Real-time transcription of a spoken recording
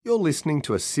You're listening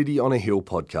to a City on a Hill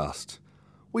podcast.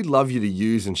 We'd love you to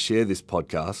use and share this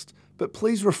podcast, but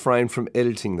please refrain from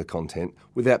editing the content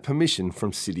without permission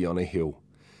from City on a Hill.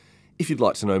 If you'd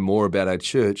like to know more about our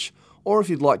church, or if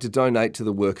you'd like to donate to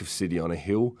the work of City on a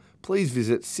Hill, please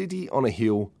visit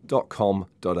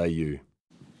cityonahill.com.au.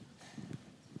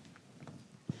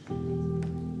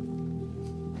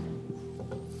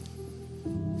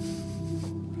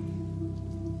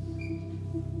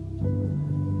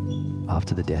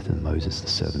 After the death of Moses, the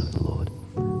servant of the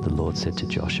Lord said to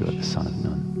Joshua, the son of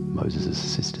Nun, Moses'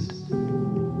 assistant,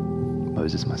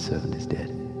 Moses, my servant, is dead.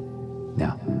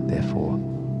 Now, therefore,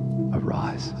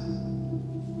 arise,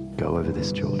 go over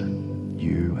this Jordan,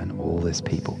 you and all this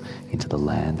people, into the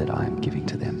land that I am giving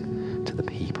to them, to the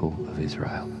people of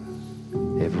Israel.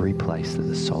 Every place that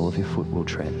the sole of your foot will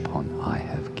tread upon, I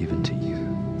have given to you,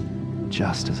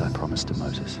 just as I promised to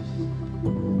Moses.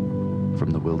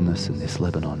 From the wilderness in this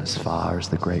Lebanon as far as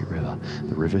the great river,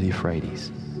 the river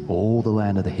Euphrates, all the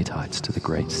land of the Hittites to the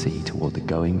great sea toward the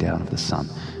going down of the sun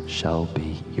shall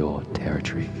be your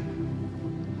territory.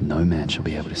 No man shall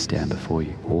be able to stand before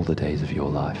you all the days of your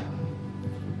life.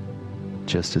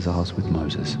 Just as I was with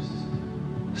Moses,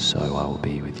 so I will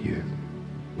be with you.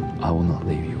 I will not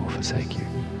leave you or forsake you.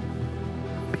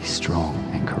 Be strong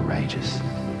and courageous,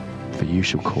 for you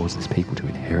shall cause this people to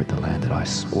inherit the land that I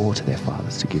swore to their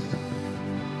fathers to give them.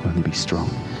 Only be strong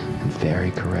and very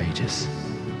courageous.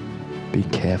 Be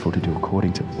careful to do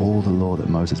according to all the law that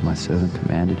Moses my servant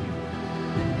commanded you.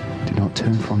 Do not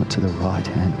turn from it to the right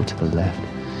hand or to the left,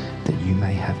 that you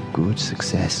may have good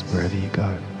success wherever you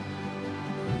go.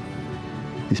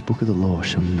 This book of the law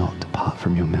shall not depart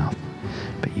from your mouth,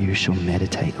 but you shall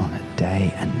meditate on it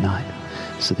day and night,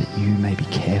 so that you may be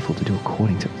careful to do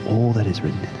according to all that is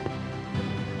written in it.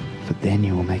 For then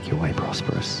you will make your way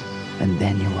prosperous, and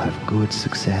then you will have good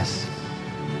success.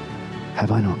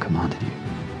 Have I not commanded you?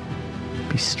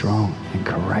 Be strong and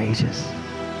courageous.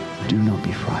 Do not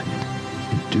be frightened,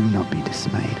 and do not be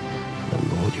dismayed, for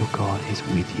the Lord your God is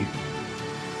with you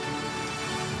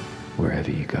wherever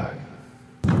you go.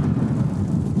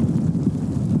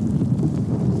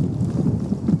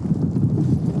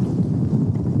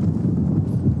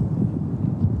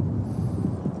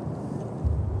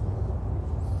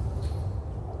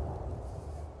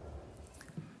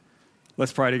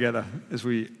 Let's pray together as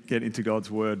we get into God's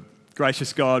word.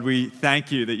 Gracious God, we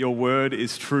thank you that your word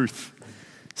is truth.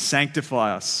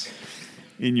 Sanctify us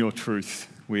in your truth,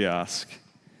 we ask.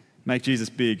 Make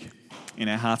Jesus big in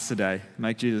our hearts today.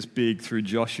 Make Jesus big through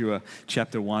Joshua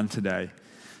chapter 1 today.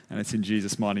 And it's in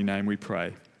Jesus' mighty name we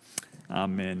pray.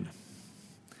 Amen.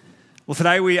 Well,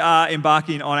 today we are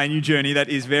embarking on a new journey that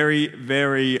is very,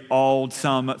 very old,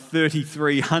 some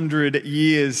 3,300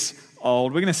 years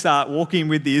old. We're going to start walking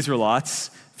with the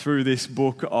Israelites through this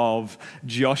book of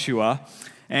Joshua.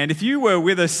 And if you were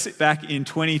with us back in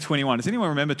 2021, does anyone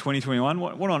remember 2021?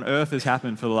 What on earth has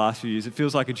happened for the last few years? It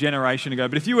feels like a generation ago.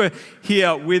 But if you were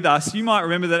here with us, you might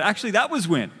remember that actually that was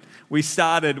when we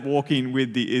started walking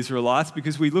with the Israelites,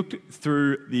 because we looked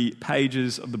through the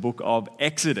pages of the book of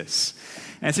Exodus.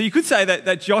 And so you could say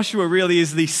that Joshua really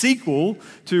is the sequel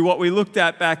to what we looked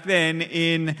at back then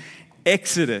in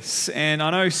Exodus. And I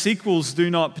know sequels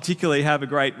do not particularly have a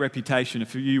great reputation. A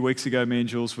few weeks ago, me and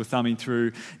Jules were thumbing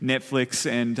through Netflix,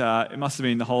 and it must have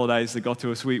been the holidays that got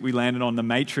to us. We landed on The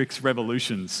Matrix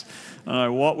Revolutions. I don't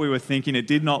know what we were thinking. It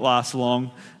did not last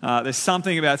long. There's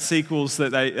something about sequels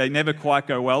that they never quite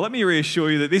go well. Let me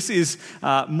reassure you that this is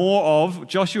more of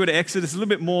Joshua to Exodus, a little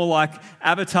bit more like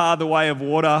Avatar: The Way of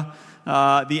Water,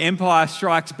 The Empire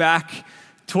Strikes Back,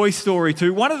 Toy Story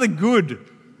 2. One of the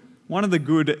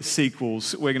good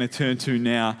sequels we're going to turn to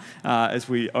now as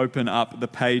we open up the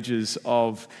pages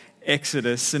of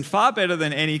Exodus. And far better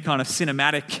than any kind of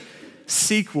cinematic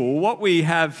sequel, what we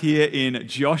have here in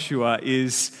Joshua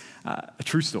is a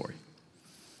true story,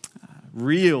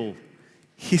 real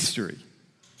history.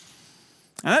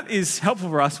 And that is helpful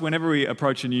for us whenever we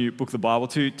approach a new book of the Bible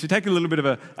to take a little bit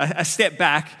of a step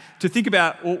back to think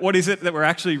about, well, what is it that we're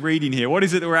actually reading here? What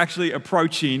is it that we're actually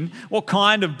approaching? What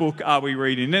kind of book are we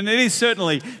reading? And it is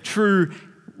certainly true,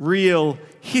 real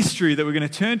history that we're going to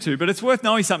turn to, but it's worth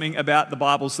knowing something about the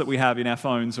Bibles that we have in our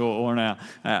phones or in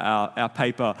our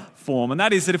paper form. And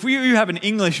that is that if you have an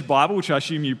English Bible, which I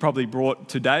assume you probably brought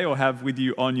today or have with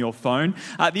you on your phone,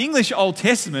 the English Old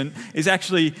Testament is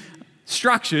actually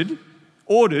structured,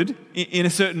 ordered in a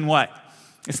certain way.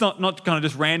 It's not kind of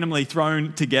just randomly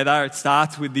thrown together. It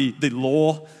starts with the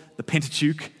law, the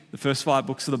Pentateuch, the first 5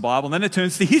 books of the Bible. And then it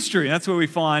turns to history, and that's where we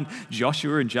find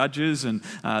Joshua and Judges and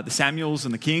the Samuels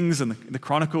and the Kings and the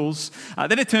Chronicles.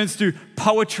 Then it turns to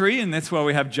poetry, and that's where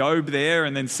we have Job there,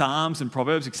 and then Psalms and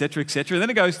Proverbs, etc., etc. And then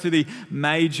it goes to the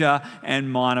major and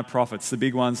minor prophets, the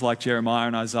big ones like Jeremiah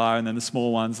and Isaiah, and then the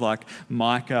small ones like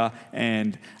Micah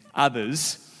and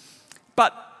others.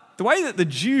 But the way that the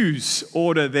Jews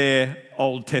order their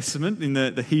Old Testament in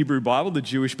the Hebrew Bible, the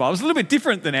Jewish Bible, is a little bit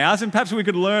different than ours, and perhaps we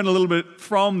could learn a little bit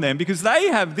from them, because they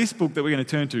have this book that we're going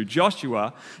to turn to,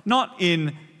 Joshua, not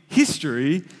in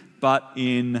history, but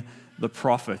in the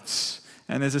prophets.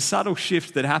 And there's a subtle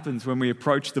shift that happens when we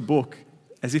approach the book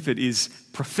as if it is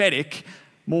prophetic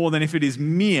more than if it is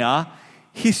mere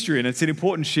history. And it's an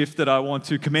important shift that I want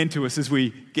to commend to us as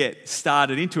we get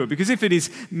started into it, because if it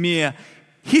is mere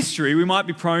history, we might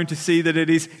be prone to see that it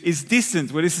is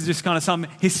distant, where this is just kind of some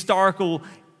historical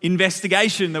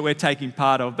investigation that we're taking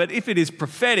part of. But if it is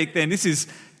prophetic, then this is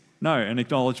an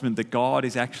acknowledgement that God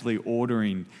is actually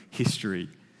ordering history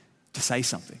to say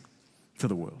something to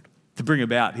the world, to bring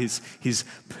about his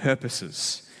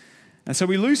purposes. And so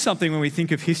we lose something when we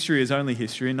think of history as only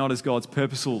history and not as God's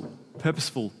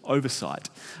purposeful oversight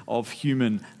of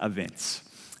human events.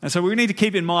 And so we need to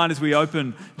keep in mind as we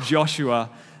open Joshua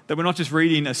that we're not just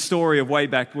reading a story of way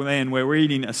back when, we're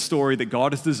reading a story that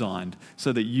God has designed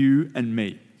so that you and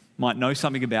me might know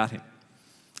something about him,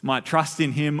 might trust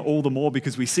in him all the more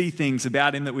because we see things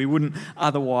about him that we wouldn't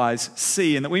otherwise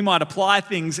see, and that we might apply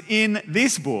things in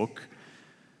this book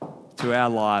to our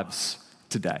lives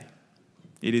today.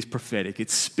 It is prophetic. It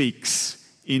speaks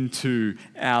into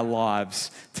our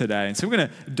lives today. And so we're going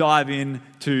to dive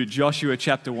into Joshua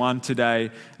chapter 1 today.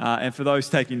 And for those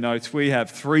taking notes, we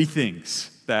have 3 things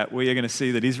that we are going to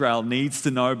see that Israel needs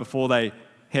to know before they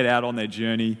head out on their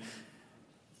journey.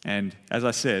 And as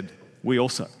I said, we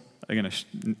also are going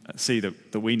to see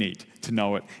that we need to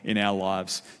know it in our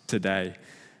lives today.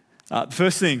 The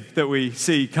first thing that we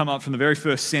see come up from the very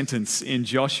first sentence in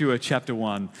Joshua chapter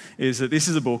 1 is that this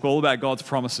is a book all about God's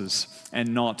promises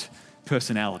and not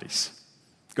personalities.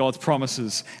 God's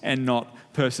promises and not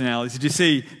personalities. Did you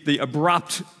see the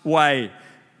abrupt way,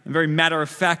 a very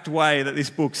matter-of-fact way that this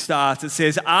book starts? It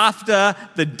says, after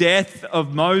the death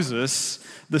of Moses,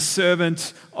 the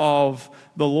servant of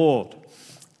the Lord.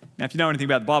 Now, if you know anything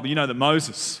about the Bible, you know that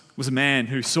Moses was a man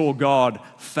who saw God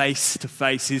face to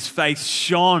face. His face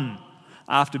shone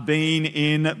after being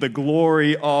in the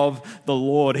glory of the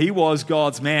Lord. He was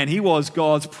God's man. He was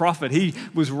God's prophet. He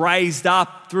was raised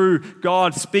up through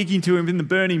God speaking to him in the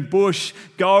burning bush.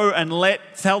 Go and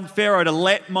tell Pharaoh to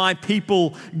let my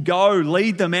people go.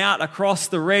 Lead them out across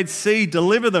the Red Sea.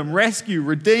 Deliver them, rescue,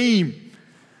 redeem.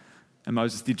 And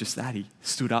Moses did just that. He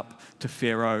stood up to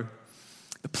Pharaoh.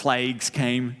 The plagues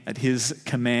came at his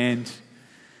command.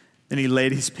 Then he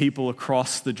led his people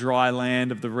across the dry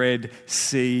land of the Red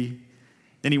Sea.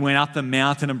 Then he went up the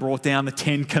mountain and brought down the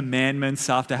 10 commandments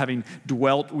after having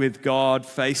dwelt with God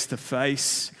face to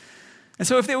face. And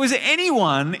so if there was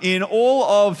anyone in all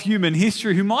of human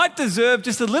history who might deserve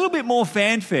just a little bit more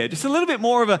fanfare, just a little bit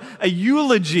more of a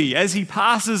eulogy as he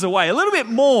passes away, a little bit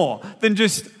more than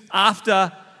just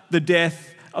after the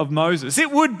death of Moses,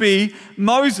 it would be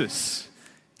Moses.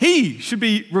 He should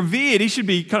be revered. He should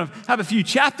be have a few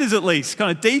chapters at least,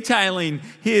 detailing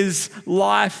his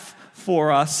life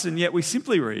for us. And yet we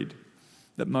simply read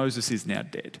that Moses is now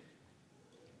dead.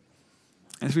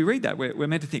 And as we read that, we're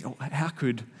meant to think, how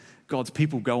could God's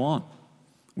people go on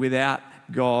without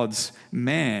God's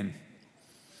man?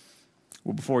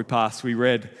 Well, before we pass, we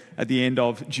read at the end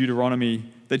of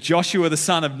Deuteronomy that Joshua the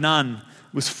son of Nun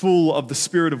was full of the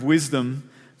spirit of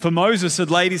wisdom, for Moses had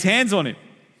laid his hands on him.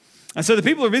 And so the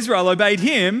people of Israel obeyed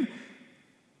him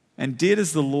and did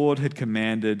as the Lord had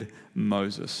commanded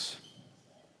Moses.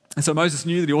 And so Moses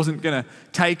knew that he wasn't going to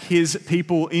take his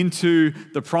people into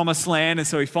the promised land, and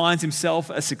so he finds himself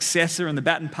a successor, and the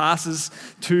baton passes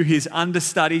to his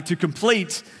understudy to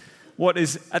complete what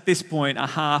is at this point a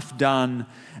half-done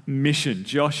mission.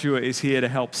 Joshua is here to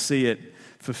help see it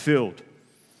fulfilled.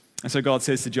 And so God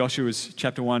says to Joshua, as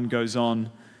chapter 1 goes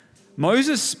on,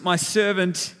 Moses, my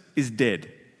servant, is dead.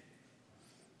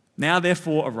 Now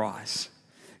therefore arise.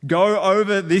 Go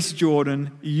over this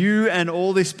Jordan, you and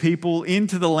all this people,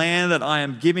 into the land that I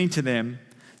am giving to them,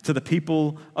 to the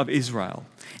people of Israel.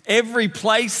 Every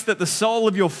place that the sole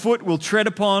of your foot will tread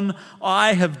upon,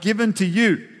 I have given to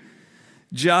you,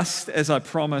 just as I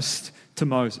promised to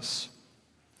Moses.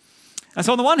 And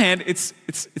so on the one hand, it's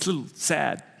a little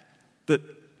sad that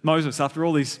Moses, after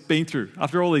all he's been through,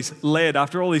 after all he's led,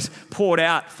 after all he's poured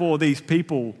out for these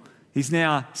people, he's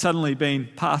now suddenly been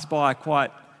passed by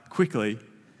quite quickly.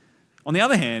 On the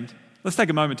other hand, let's take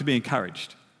a moment to be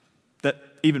encouraged. that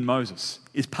even Moses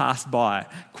is passed by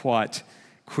quite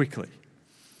quickly.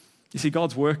 You see,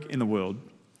 God's work in the world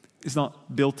is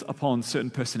not built upon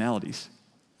certain personalities,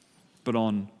 but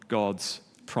on God's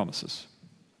promises.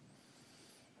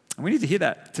 And we need to hear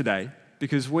that today,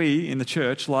 because we in the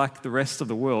church, like the rest of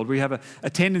the world, we have a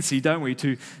tendency, don't we,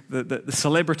 to the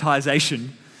celebritization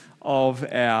of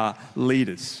our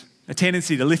leaders. A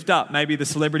tendency to lift up maybe the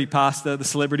celebrity pastor, the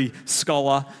celebrity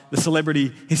scholar, the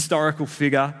celebrity historical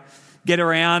figure, get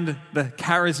around the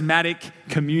charismatic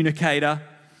communicator.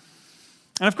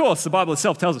 And of course, the Bible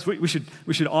itself tells us we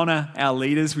should honor our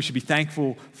leaders, we should be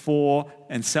thankful for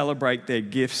and celebrate their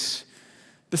gifts.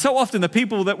 But so often the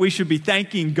people that we should be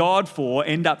thanking God for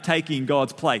end up taking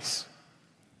God's place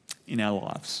in our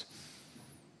lives.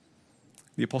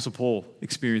 The Apostle Paul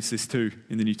experienced this too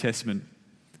in the New Testament.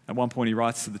 At one point he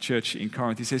writes to the church in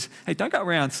Corinth, he says, hey, don't go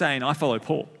around saying, I follow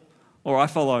Paul, or I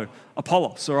follow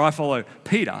Apollos, or I follow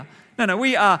Peter. No,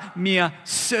 we are mere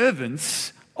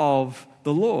servants of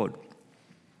the Lord.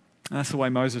 And that's the way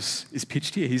Moses is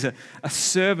pitched here. He's a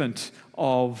servant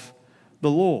of the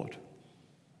Lord.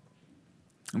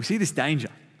 And we see this danger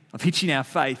of hitching our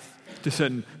faith to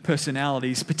certain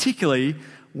personalities, particularly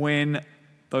when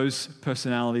those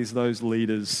personalities, those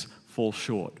leaders fall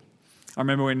short. I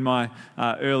remember in my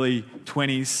early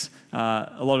 20s,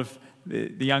 a lot of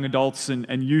the young adults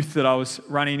and youth that I was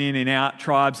running in and out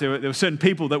tribes, there were certain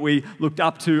people that we looked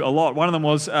up to a lot. One of them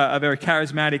was a very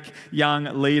charismatic young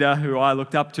leader who I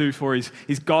looked up to for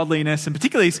his godliness and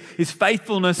particularly his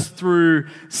faithfulness through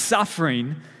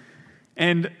suffering.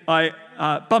 And I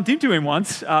bumped into him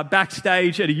once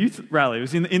backstage at a youth rally. It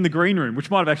was in the green room,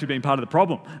 which might have actually been part of the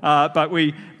problem. But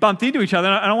we bumped into each other,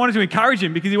 and I wanted to encourage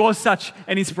him because he was such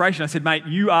an inspiration. I said, mate,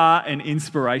 you are an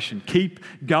inspiration. Keep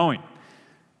going.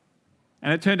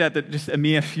 And it turned out that just a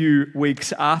mere few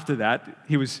weeks after that,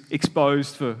 he was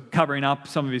exposed for covering up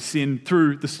some of his sin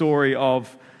through the story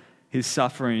of his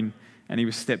suffering, and he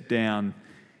was stepped down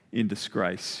in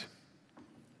disgrace.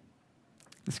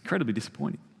 It's incredibly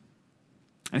disappointing.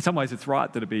 And in some ways, it's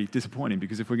right that it'd be disappointing,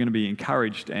 because if we're going to be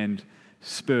encouraged and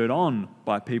spurred on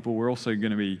by people, we're also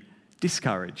going to be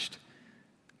discouraged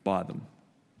by them.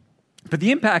 But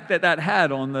the impact that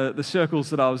had on the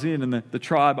circles that I was in and the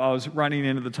tribe I was running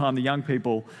in at the time, the young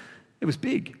people, it was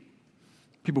big.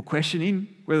 People questioning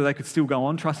whether they could still go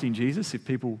on trusting Jesus if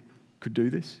people could do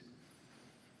this.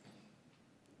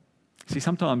 See,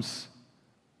 sometimes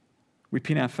we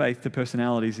pin our faith to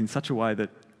personalities in such a way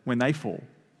that when they fall,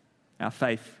 our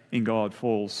faith in God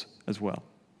falls as well.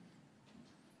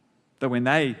 That when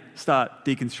they start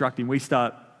deconstructing, we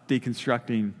start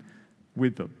deconstructing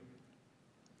with them.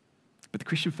 But the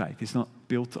Christian faith is not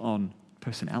built on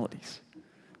personalities,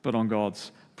 but on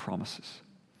God's promises.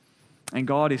 And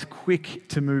God is quick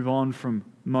to move on from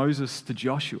Moses to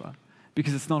Joshua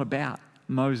because it's not about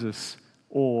Moses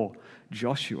or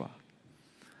Joshua.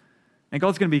 And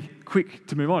God's going to be quick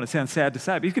to move on. It sounds sad to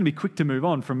say, but he's going to be quick to move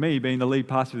on from me being the lead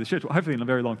pastor of the church, well, hopefully in a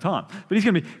very long time. But he's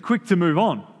going to be quick to move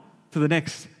on to the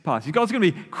next pastor. God's going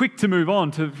to be quick to move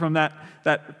on from that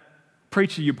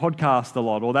preacher you podcast a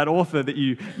lot or that author that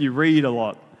you read a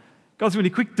lot. God's going to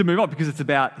be quick to move on because it's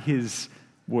about his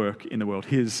work in the world,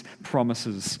 his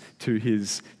promises to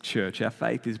his church. Our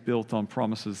faith is built on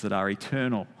promises that are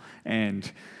eternal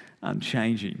and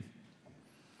unchanging.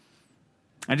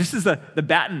 And just as the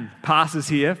baton passes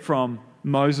here from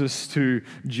Moses to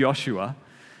Joshua,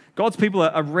 God's people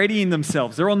are readying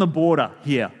themselves. They're on the border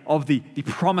here of the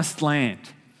promised land.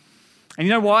 And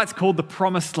you know why it's called the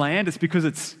promised land? It's because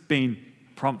it's been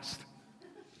promised.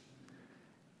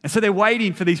 And so they're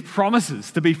waiting for these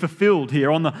promises to be fulfilled here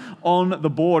on the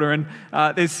border. And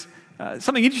there's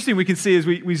something interesting we can see as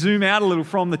we zoom out a little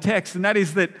from the text, and that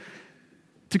is that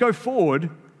to go forward,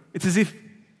 it's as if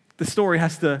the story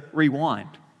has to rewind.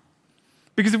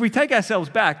 Because if we take ourselves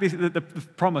back, the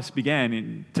promise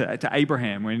began to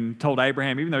Abraham when he told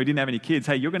Abraham, even though he didn't have any kids,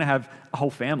 hey, you're going to have a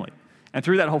whole family. And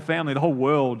through that whole family, the whole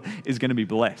world is going to be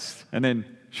blessed. And then,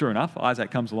 sure enough, Isaac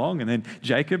comes along, and then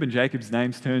Jacob, and Jacob's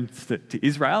name turns to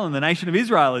Israel, and the nation of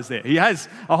Israel is there. He has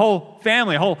a whole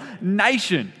family, a whole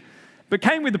nation. But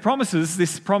came with the promises,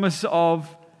 this promise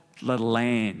of the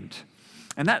land.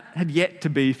 And that had yet to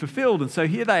be fulfilled. And so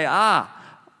here they are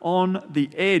on the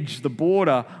edge, the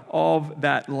border of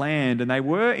that land. And they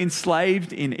were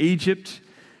enslaved in Egypt.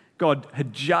 God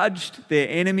had judged their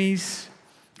enemies.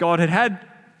 God had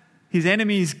his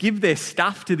enemies give their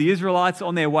stuff to the Israelites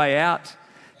on their way out.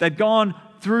 They'd gone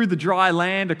through the dry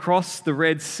land across the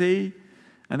Red Sea,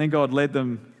 and then God led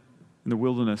them in the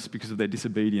wilderness because of their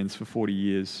disobedience for 40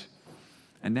 years.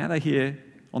 And now they're here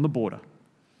on the border.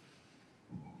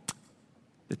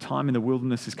 The time in the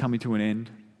wilderness is coming to an end.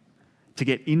 To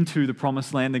get into the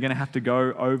promised land, they're going to have to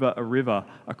go over a river,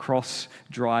 across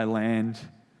dry land.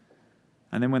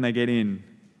 And then when they get in,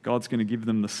 God's going to give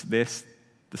them the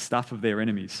stuff of their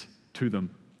enemies to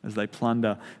them as they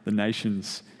plunder the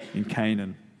nations in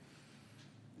Canaan.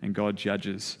 And God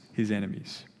judges his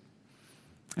enemies.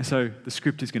 And so the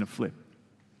script is going to flip.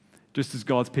 Just as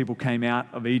God's people came out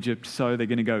of Egypt, so they're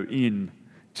going to go in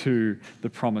to the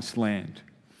promised land.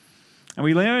 And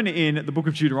we learn in the book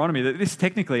of Deuteronomy that this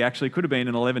technically actually could have been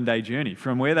an 11-day journey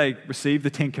from where they received the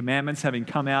 10 Commandments, having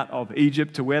come out of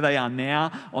Egypt, to where they are now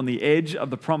on the edge of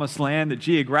the promised land, that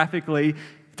geographically it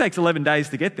takes 11 days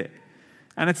to get there.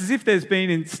 And it's as if there's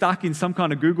been stuck in some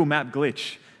kind of Google Map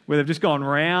glitch where they've just gone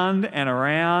round and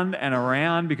around and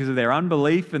around because of their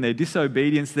unbelief and their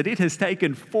disobedience, that it has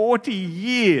taken 40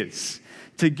 years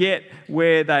to get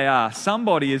where they are.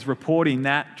 Somebody is reporting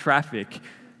that traffic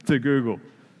to Google.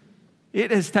 It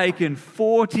has taken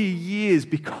 40 years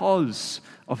because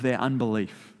of their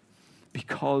unbelief,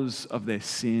 because of their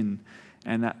sin.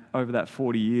 And that over that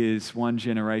 40 years, one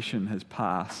generation has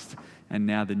passed, and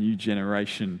now the new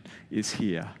generation is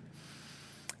here.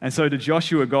 And so to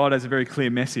Joshua, God has a very clear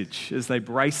message as they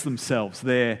brace themselves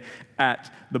there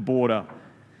at the border.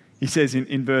 He says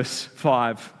in verse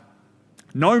 5,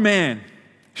 "No man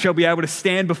shall be able to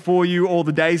stand before you all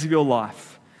the days of your life.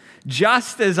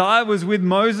 Just as I was with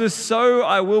Moses, so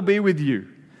I will be with you.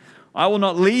 I will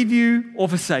not leave you or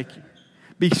forsake you.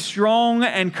 Be strong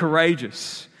and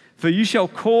courageous, for you shall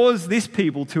cause this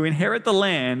people to inherit the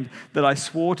land that I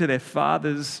swore to their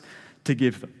fathers to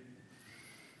give them."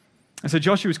 And so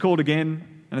Joshua is called again,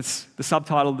 and it's the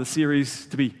subtitle of the series,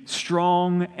 to be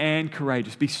strong and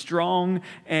courageous. Be strong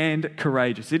and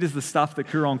courageous. It is the stuff that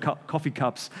Koorong coffee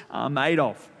cups are made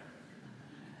of.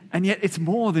 And yet it's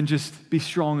more than just be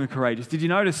strong and courageous. Did you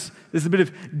notice there's a bit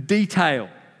of detail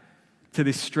to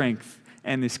this strength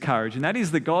and this courage? And that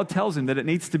is that God tells him that it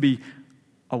needs to be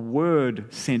a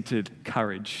word-centered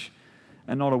courage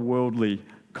and not a worldly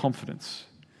confidence.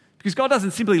 Because God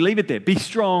doesn't simply leave it there, be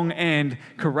strong and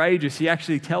courageous. He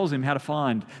actually tells him how to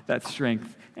find that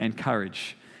strength and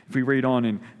courage. If we read on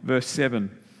in verse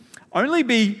 7, "Only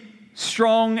be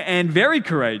strong and very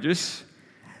courageous,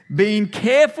 being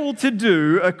careful to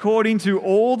do according to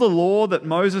all the law that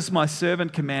Moses my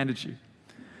servant commanded you.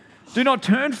 Do not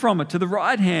turn from it to the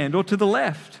right hand or to the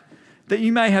left, that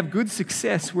you may have good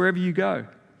success wherever you go.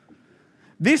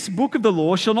 This book of the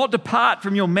law shall not depart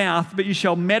from your mouth, but you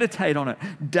shall meditate on it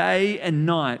day and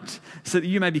night, so that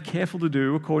you may be careful to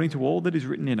do according to all that is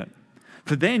written in it.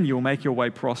 For then you will make your way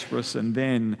prosperous, and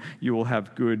then you will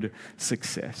have good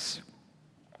success."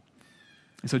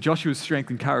 And so Joshua's strength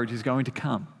and courage is going to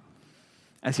come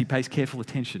as he pays careful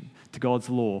attention to God's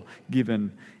law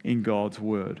given in God's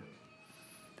word.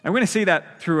 And we're going to see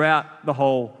that throughout the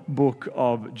whole book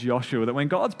of Joshua, that when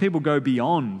God's people go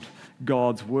beyond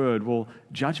God's word, well,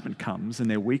 judgment comes and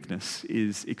their weakness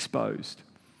is exposed.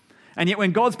 And yet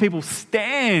when God's people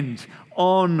stand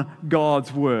on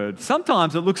God's word,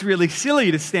 sometimes it looks really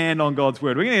silly to stand on God's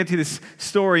word. We're going to get to this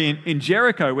story in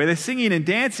Jericho where they're singing and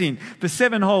dancing for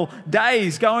 7 whole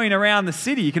days going around the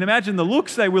city. You can imagine the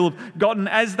looks they will have gotten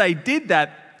as they did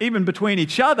that, even between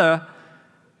each other,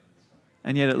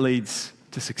 and yet it leads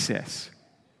to success.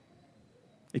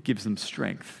 It gives them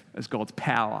strength as God's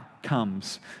power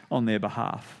comes on their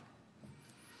behalf.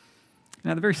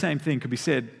 Now, the very same thing could be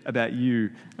said about you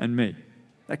and me.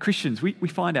 That Christians, we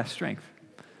find our strength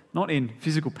not in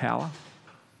physical power,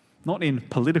 not in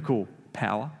political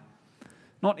power,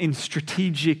 not in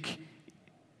strategic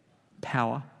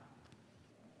power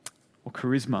or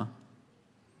charisma,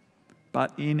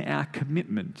 but in our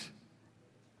commitment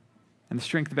and the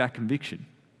strength of our conviction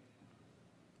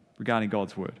regarding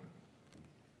God's word.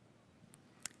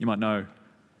 You might know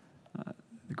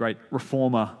the great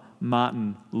reformer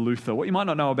Martin Luther. What you might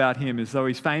not know about him is, though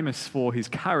he's famous for his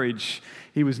courage,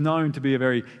 he was known to be a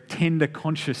very tender,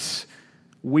 conscious,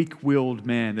 weak-willed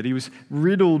man, that he was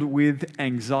riddled with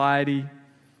anxiety.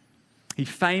 He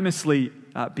famously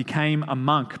became a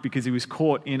monk because he was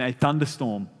caught in a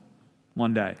thunderstorm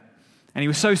one day. And he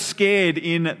was so scared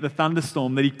in the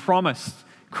thunderstorm that he promised,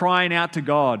 crying out to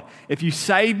God, "If you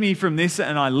save me from this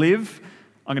and I live,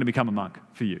 I'm going to become a monk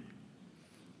for you."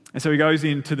 And so he goes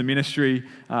into the ministry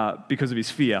because of his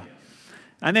fear.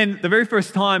 And then the very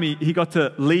first time he got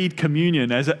to lead communion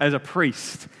as a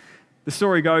priest, the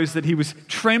story goes that he was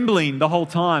trembling the whole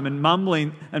time and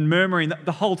mumbling and murmuring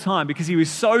the whole time because he was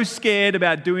so scared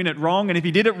about doing it wrong. And if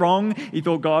he did it wrong, he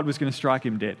thought God was going to strike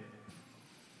him dead.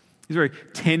 He's a very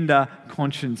tender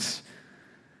conscience.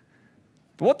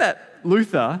 But what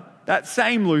that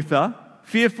same Luther,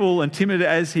 fearful and timid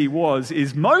as he was,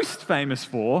 is most famous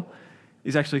for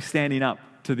is actually standing up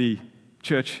to the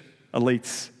church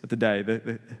elites of the day,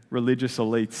 the religious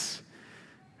elites,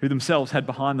 who themselves had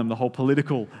behind them the whole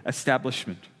political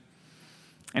establishment.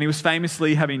 And he was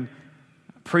famously, having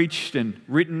preached and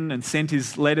written and sent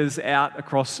his letters out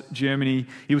across Germany,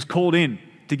 he was called in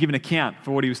to give an account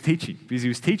for what he was teaching, because he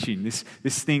was teaching this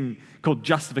thing called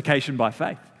justification by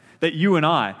faith, that you and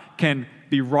I can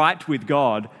be right with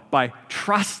God by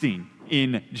trusting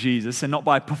in Jesus and not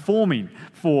by performing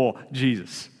for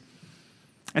Jesus.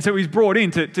 And so he's brought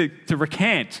in to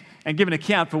recant and give an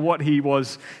account for what he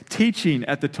was teaching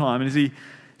at the time. And as he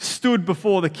stood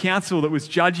before the council that was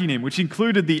judging him, which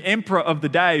included the emperor of the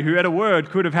day, who at a word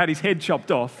could have had his head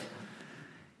chopped off,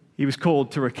 he was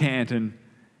called to recant. And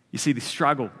you see the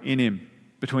struggle in him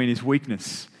between his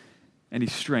weakness and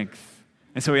his strength.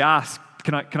 And so he asked,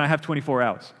 can I have 24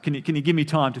 hours? Can you give me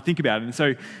time to think about it? And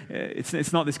so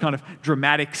it's not this kind of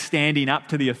dramatic standing up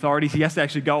to the authorities. He has to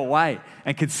actually go away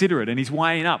and consider it. And he's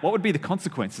weighing up, what would be the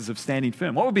consequences of standing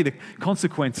firm? What would be the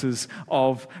consequences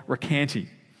of recanting?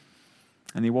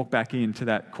 And he walked back into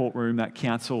that courtroom, that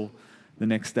council, the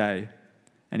next day,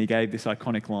 and he gave this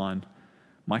iconic line,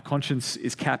 "My conscience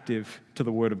is captive to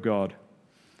the word of God.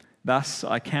 Thus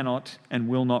I cannot and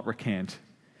will not recant,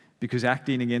 because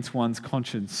acting against one's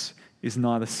conscience is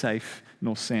neither safe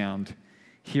nor sound.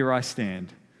 Here I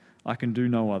stand. I can do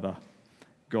no other.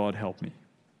 God help me."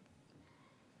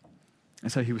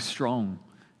 And so he was strong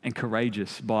and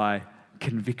courageous by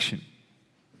conviction.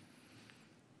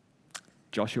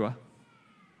 Joshua,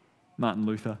 Martin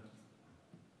Luther,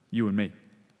 you and me.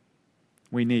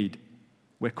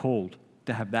 We're called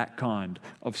to have that kind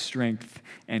of strength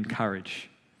and courage.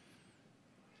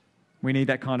 We need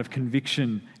that kind of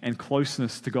conviction and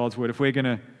closeness to God's word if we're going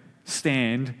to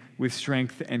stand with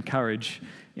strength and courage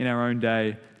in our own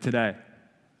day today.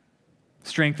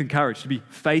 Strength and courage to be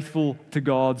faithful to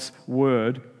God's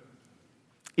word,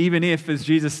 even if, as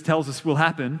Jesus tells us will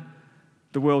happen,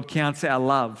 the world counts our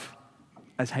love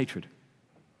as hatred.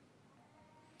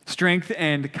 Strength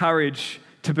and courage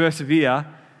to persevere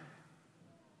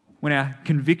when our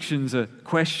convictions are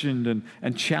questioned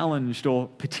and challenged, or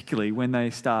particularly when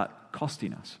they start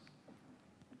costing us.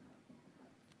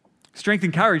 Strength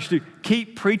and courage to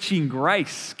keep preaching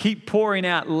grace, keep pouring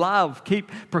out love, keep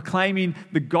proclaiming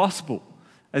the gospel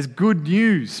as good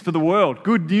news for the world,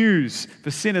 good news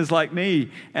for sinners like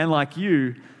me and like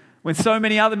you, when so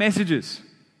many other messages,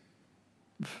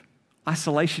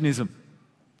 isolationism,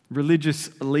 religious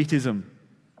elitism,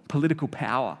 political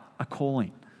power, are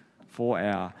calling for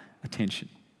our attention.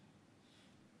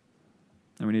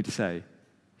 And we need to say,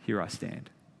 here I stand.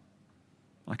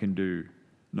 I can do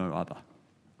no other.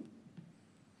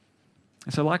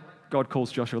 And so like God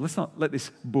calls Joshua, let's not let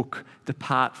this book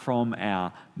depart from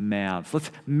our mouths.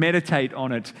 Let's meditate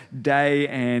on it day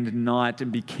and night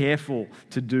and be careful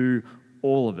to do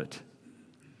all of it.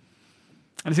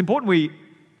 And it's important we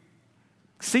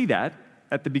see that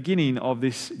at the beginning of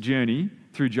this journey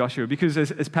through Joshua, because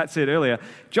as Pat said earlier,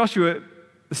 Joshua,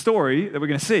 the story that we're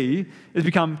going to see, has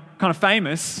become kind of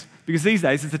famous because these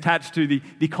days it's attached to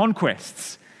the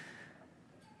conquests.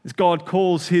 As God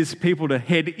calls his people to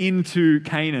head into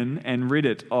Canaan and rid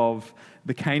it of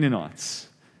the Canaanites.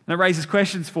 And it raises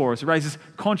questions for us. It raises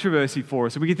controversy for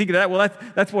us. And we can think of that, well,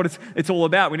 that's what it's all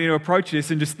about. We need to approach this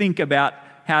and just think about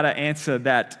how to answer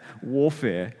that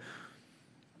warfare.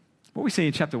 What we see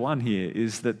in chapter 1 here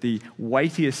is that the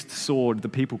weightiest sword the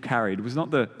people carried was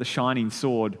not the shining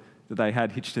sword that they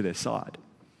had hitched to their side,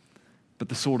 but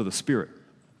the sword of the Spirit,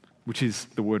 which is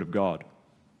the word of God.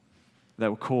 They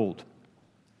were called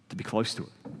to be close to it,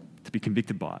 to be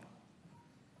convicted by it,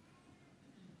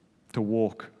 to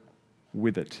walk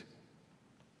with it,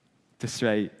 to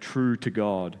stay true to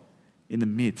God in the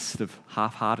midst of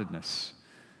half-heartedness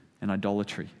and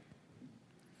idolatry.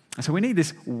 And so we need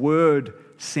this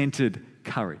word-centered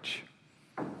courage.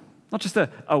 Not just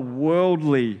a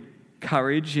worldly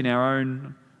courage in our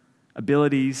own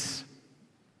abilities,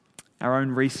 our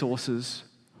own resources,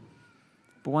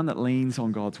 but one that leans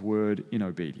on God's word in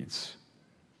obedience.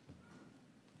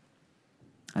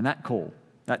 And that call,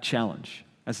 that challenge,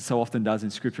 as it so often does in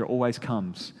Scripture, always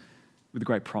comes with a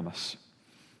great promise.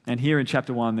 And here in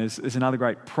chapter 1, there's another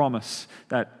great promise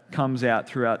that comes out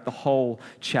throughout the whole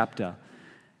chapter.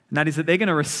 And that is that they're going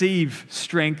to receive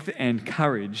strength and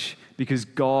courage because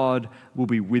God will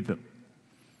be with them.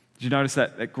 Did you notice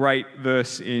that great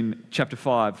verse in chapter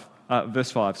 5,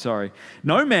 verse 5,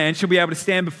 "No man shall be able to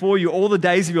stand before you all the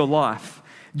days of your life.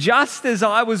 Just as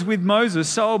I was with Moses,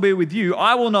 so I'll be with you.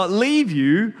 I will not leave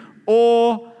you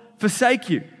or forsake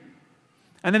you."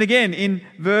 And then again in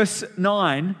verse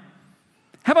 9,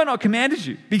 have I not commanded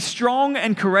you? Be strong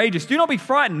and courageous. Do not be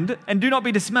frightened and do not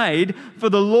be dismayed, for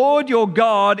the Lord your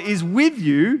God is with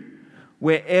you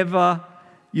wherever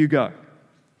you go.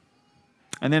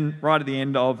 And then right at the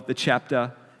end of the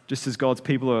chapter, just as God's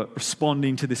people are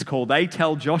responding to this call, they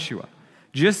tell Joshua,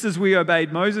 just as we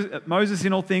obeyed Moses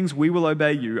in all things, we will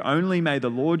obey you. Only may the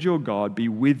Lord your God be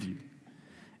with you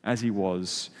as he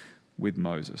was with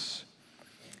Moses.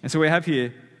 And so we have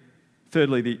here,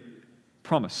 thirdly, the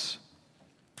promise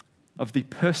of the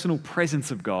personal presence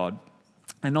of God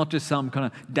and not just some kind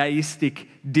of deistic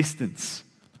distance.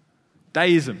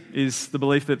 Deism is the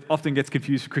belief that often gets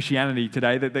confused with Christianity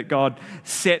today, that God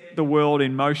set the world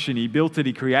in motion. He built it,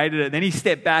 he created it, then he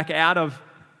stepped back out of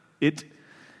it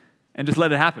and just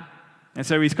let it happen. And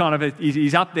so he's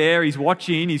he's up there, he's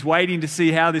watching, he's waiting to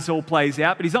see how this all plays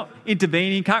out, but he's not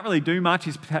intervening, can't really do much.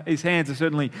 His hands are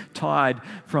certainly tied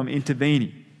from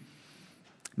intervening.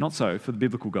 Not so for the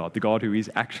biblical God, the God who is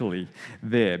actually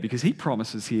there, because he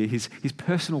promises here his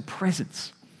personal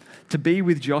presence to be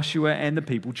with Joshua and the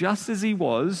people, just as he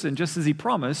was and just as he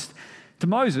promised to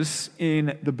Moses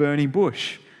in the burning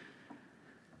bush.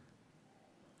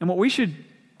 And what we should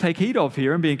take heed of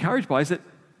here and be encouraged by is that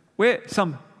we're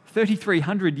some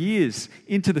 3,300 years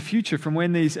into the future from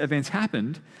when these events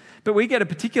happened, but we get a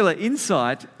particular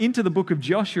insight into the book of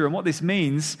Joshua and what this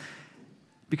means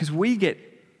because we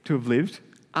get to have lived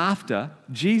after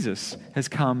Jesus has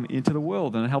come into the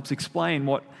world, and it helps explain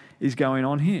what is going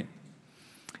on here.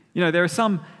 You know, there are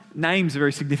some names that are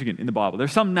very significant in the Bible. There are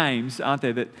some names, aren't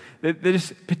there, that they're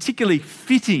just particularly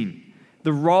fitting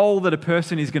the role that a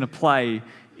person is going to play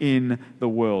in the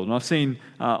world. And I've seen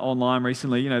online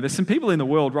recently, there's some people in the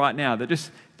world right now that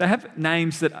they have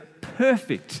names that are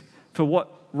perfect for what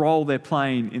role they're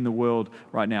playing in the world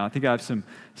right now. I think I have some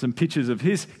pictures of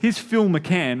his Phil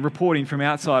McCann reporting from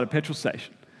outside a petrol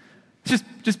station. It's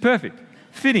just perfect.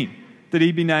 Fitting that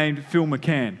he be named Phil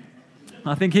McCann.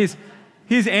 I think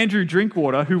here's Andrew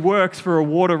Drinkwater, who works for a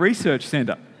water research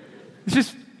centre.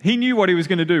 He knew what he was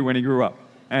going to do when he grew up,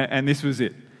 and this was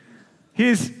it.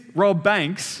 Here's Rob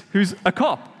Banks, who's a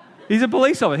cop. He's a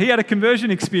police officer. He had a conversion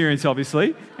experience,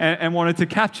 obviously, and wanted to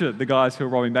capture the guys who are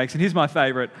robbing banks. And here's my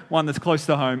favourite, one that's close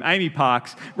to home, Amy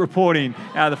Parks, reporting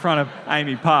out of the front of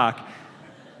Amy Park.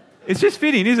 It's just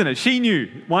fitting, isn't it? She knew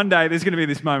one day there's going to be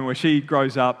this moment where she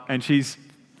grows up and she's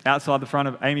outside the front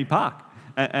of Amy Park.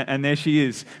 And there she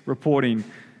is, reporting.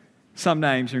 Some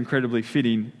names are incredibly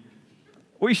fitting.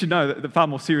 We should know that far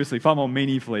more seriously, far more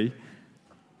meaningfully,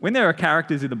 when there are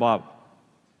characters in the Bible,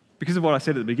 because of what I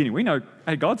said at the beginning, we know,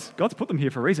 hey, God's put them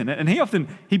here for a reason. And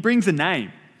he brings a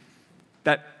name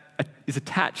that is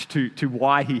attached to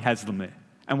why he has them there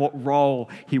and what role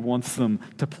he wants them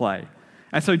to play.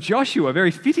 And so Joshua, very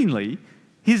fittingly,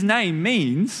 his name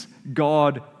means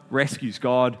God rescues,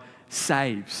 God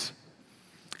saves.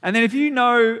 And then if you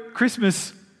know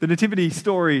Christmas, the Nativity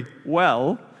story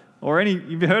well, or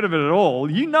you've heard of it at all,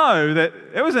 you know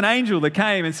that there was an angel that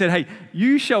came and said, hey,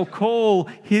 you shall call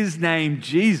his name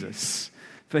Jesus,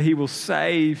 for he will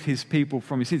save his people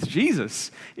from his sins.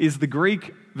 Jesus is the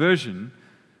Greek version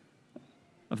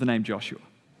of the name Joshua.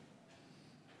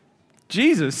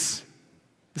 Jesus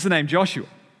is the name Joshua,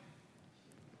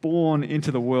 born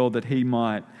into the world that he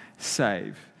might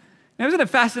save. Now, isn't it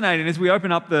fascinating as we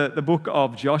open up the book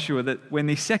of Joshua that when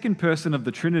the second person of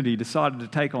the Trinity decided to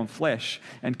take on flesh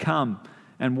and come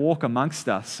and walk amongst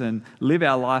us and live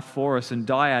our life for us and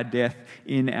die our death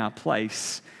in our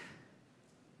place,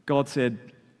 God said,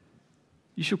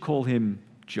 you shall call him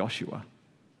Joshua.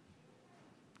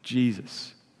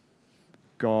 Jesus.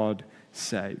 God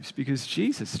saves. Because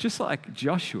Jesus, just like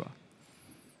Joshua,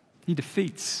 he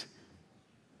defeats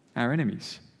our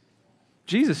enemies.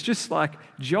 Jesus, just like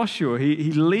Joshua,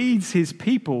 he leads his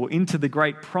people into the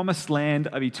great promised land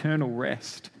of eternal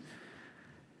rest.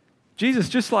 Jesus,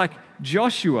 just like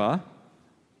Joshua,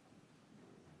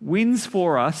 wins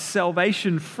for us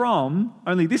salvation from,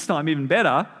 only this time even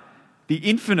better, the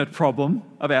infinite problem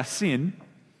of our sin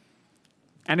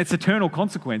and its eternal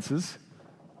consequences,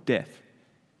 death.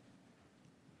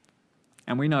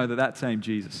 And we know that same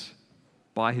Jesus,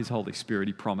 by his Holy Spirit,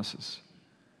 he promises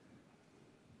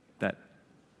that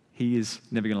he is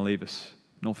never going to leave us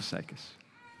nor forsake us,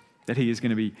 that he is going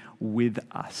to be with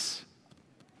us.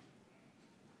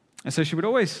 And so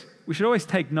we should always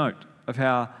take note of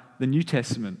how the New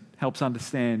Testament helps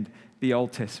understand the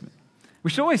Old Testament. We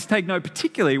should always take note,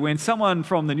 particularly when someone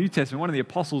from the New Testament, one of the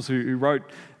apostles who wrote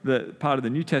the part of the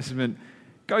New Testament,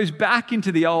 goes back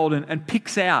into the Old and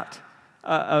picks out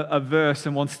a verse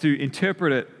and wants to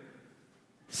interpret it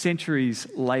centuries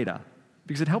later.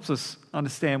 because it helps us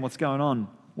understand what's going on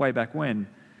way back when.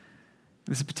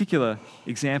 There's a particular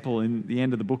example in the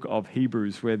end of the book of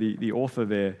Hebrews where the author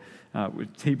there,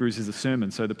 Hebrews is a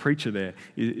sermon, so the preacher there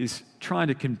is trying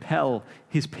to compel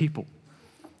his people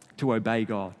to obey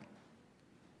God,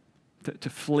 to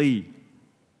flee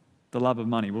the love of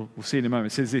money. We'll see in a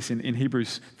moment. It says this in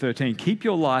Hebrews 13, keep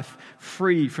your life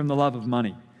free from the love of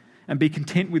money and be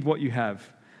content with what you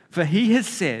have. For he has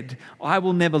said, I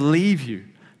will never leave you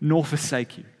nor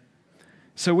forsake you.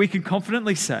 So we can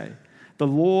confidently say, the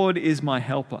Lord is my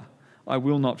helper. I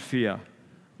will not fear.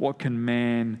 What can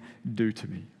man do to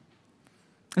me?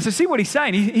 And so see what he's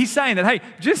saying. He's saying that, hey,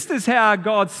 just as how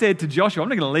God said to Joshua, I'm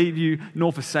not going to leave you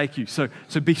nor forsake you. So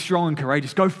be strong and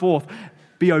courageous. Go forth.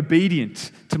 Be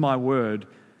obedient to my word.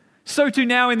 So too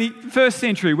now in the first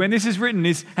century when this is written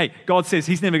is, hey, God says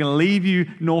he's never going to leave you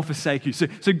nor forsake you. So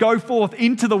go forth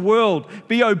into the world.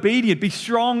 Be obedient. Be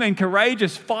strong and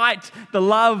courageous. Fight the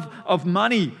love of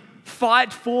money.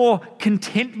 Fight for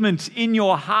contentment in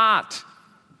your heart.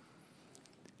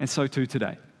 And so too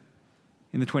today,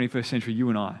 in the 21st century, you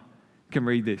and I can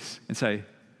read this and say,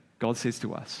 God says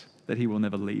to us that he will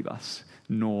never leave us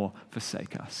nor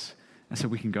forsake us. And so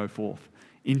we can go forth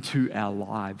into our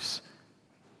lives,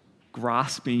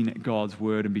 grasping God's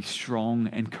word and be strong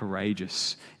and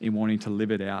courageous in wanting to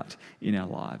live it out in our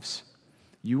lives.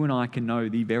 You and I can know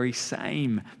the very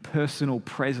same personal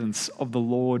presence of the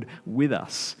Lord with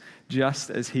us, just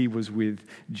as he was with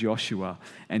Joshua.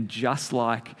 And just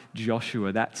like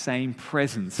Joshua, that same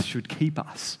presence should keep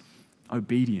us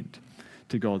obedient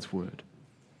to God's word.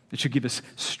 It should give us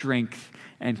strength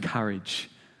and courage.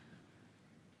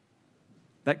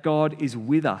 That God is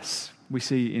with us, we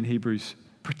see in Hebrews,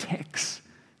 protects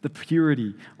the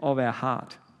purity of our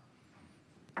heart.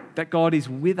 That God is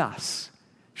with us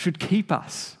should keep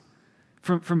us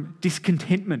from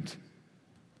discontentment.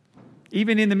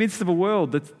 Even in the midst of a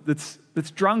world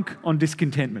that's drunk on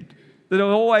discontentment, that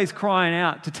are always crying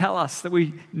out to tell us that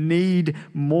we need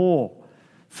more,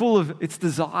 full of its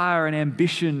desire and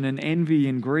ambition and envy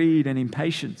and greed and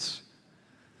impatience.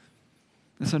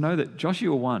 And so know that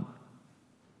Joshua 1,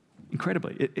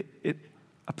 incredibly, it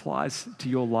applies to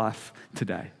your life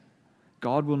today.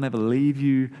 God will never leave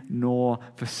you nor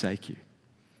forsake you.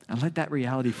 And let that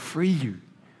reality free you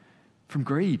from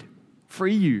greed,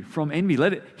 free you from envy.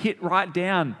 Let it hit right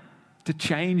down to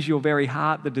change your very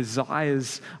heart, the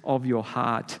desires of your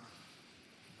heart.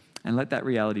 And let that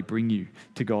reality bring you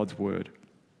to God's word,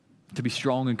 to be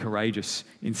strong and courageous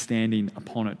in standing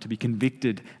upon it, to be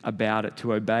convicted about it,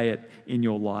 to obey it in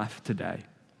your life today.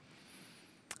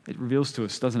 It reveals to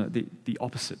us, doesn't it, the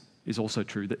opposite is also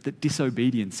true, that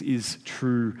disobedience is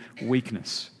true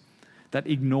weakness, that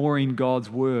ignoring God's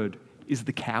word is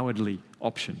the cowardly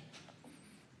option.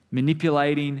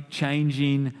 Manipulating,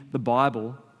 changing the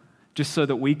Bible just so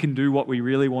that we can do what we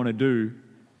really want to do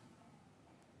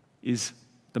is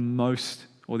the most,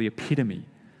 or the epitome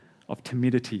of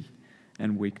timidity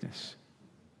and weakness.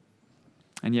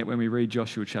 And yet when we read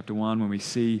Joshua chapter 1, when we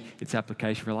see its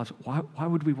application for our lives, why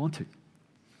would we want to?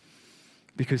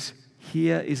 Because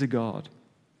here is a God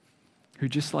who,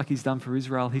 just like he's done for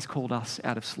Israel, he's called us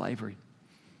out of slavery,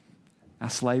 our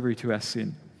slavery to our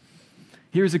sin.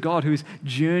 Here is a God who has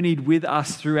journeyed with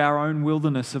us through our own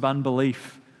wilderness of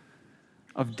unbelief,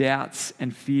 of doubts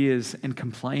and fears and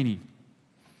complaining.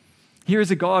 Here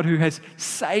is a God who has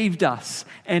saved us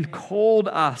and called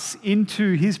us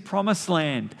into his promised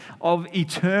land of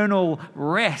eternal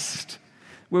rest,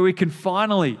 where we can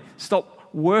finally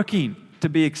stop working to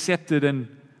be accepted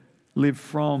and live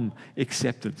from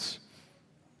acceptance.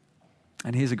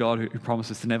 And here's a God who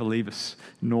promises to never leave us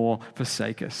nor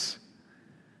forsake us,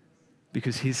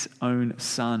 because his own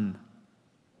son,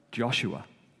 Joshua,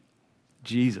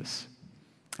 Jesus,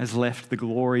 has left the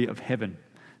glory of heaven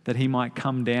that he might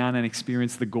come down and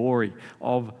experience the glory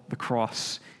of the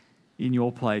cross in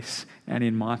your place and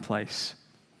in my place,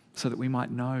 so that we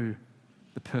might know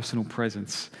the personal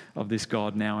presence of this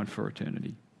God now and for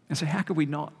eternity. And so how could we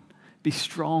not be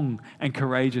strong and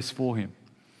courageous for him?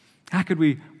 How could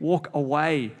we walk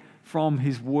away from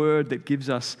his word that gives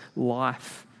us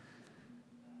life?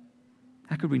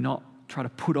 How could we not try to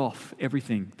put off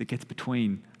everything that gets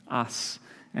between us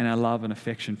and our love and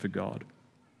affection for God?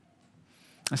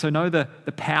 And so know the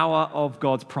power of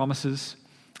God's promises.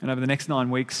 And over the next 9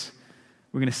 weeks,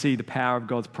 we're going to see the power of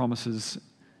God's promises,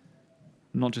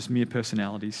 not just mere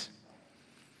personalities.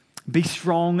 Be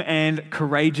strong and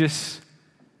courageous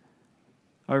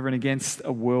over and against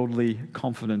a worldly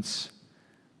confidence.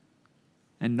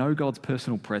 And know God's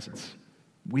personal presence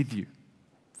with you,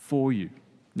 for you,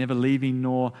 never leaving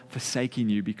nor forsaking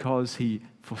you, because he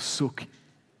forsook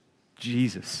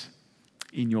Jesus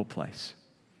in your place.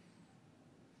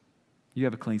 You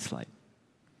have a clean slate.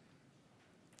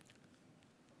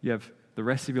 You have the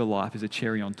rest of your life as a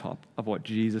cherry on top of what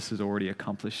Jesus has already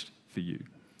accomplished for you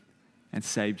and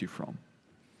saved you from.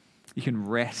 You can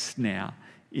rest now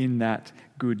in that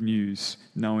good news,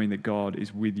 knowing that God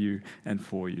is with you and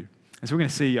for you. And so we're going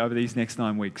to see over these next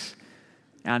 9 weeks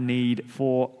our need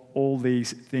for all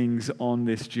these things on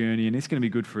this journey. And it's going to be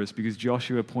good for us because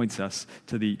Joshua points us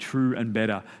to the true and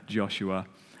better Joshua,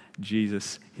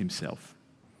 Jesus himself.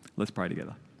 Let's pray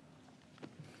together.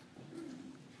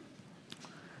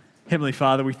 Heavenly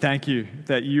Father, we thank you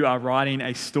that you are writing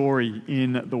a story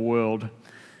in the world.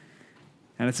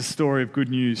 And it's a story of good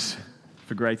news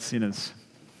for great sinners.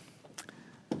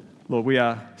 Lord, we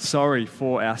are sorry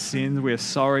for our sins. We are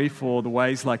sorry for the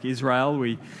ways like Israel.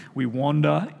 We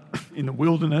wander in the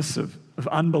wilderness of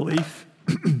unbelief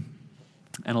and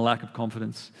a lack of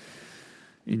confidence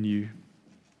in you.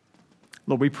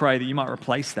 Lord, we pray that you might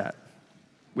replace that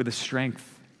with a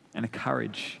strength and a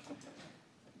courage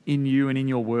in you and in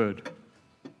your word.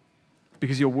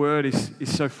 Because your word is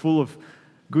so full of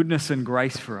goodness and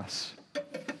grace for us.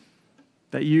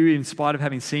 That you, in spite of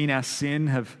having seen our sin,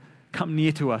 have come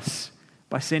near to us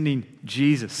by sending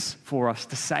Jesus for us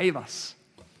to save us.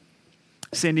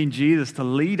 Sending Jesus to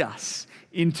lead us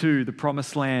into the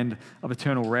promised land of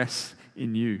eternal rest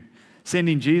in you.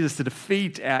 Sending Jesus to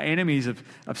defeat our enemies of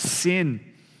sin.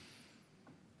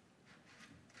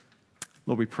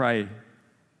 Lord, we pray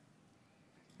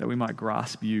that we might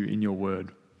grasp you in your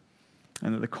word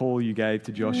and that the call you gave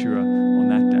to Joshua on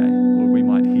that day, Lord, we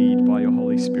might heed by your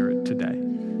Holy Spirit today.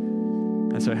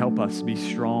 And so help us be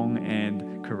strong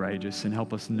and courageous and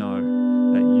help us know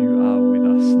that you are with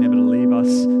us, never to leave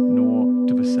us nor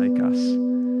to forsake us.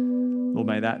 Lord,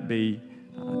 may that be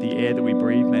the air that we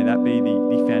breathe. May that be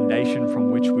the foundation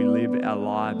from which we live our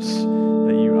lives,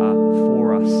 that you are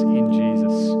for us in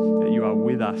Jesus, that you are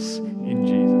with us in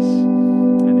Jesus,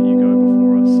 and that you go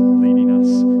before us, leading us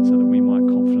so that we might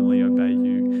confidently obey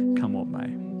you, come what may.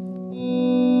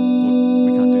 Lord,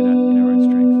 we can't do that in our own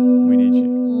strength. We need you.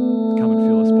 Come and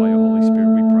fill us by your Holy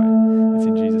Spirit, we pray. It's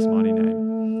in Jesus' mighty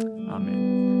name.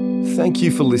 Amen. Thank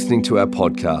you for listening to our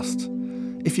podcast.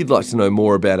 If you'd like to know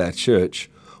more about our church,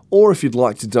 or if you'd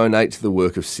like to donate to the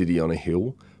work of City on a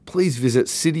Hill, please visit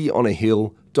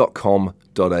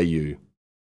cityonahill.com.au.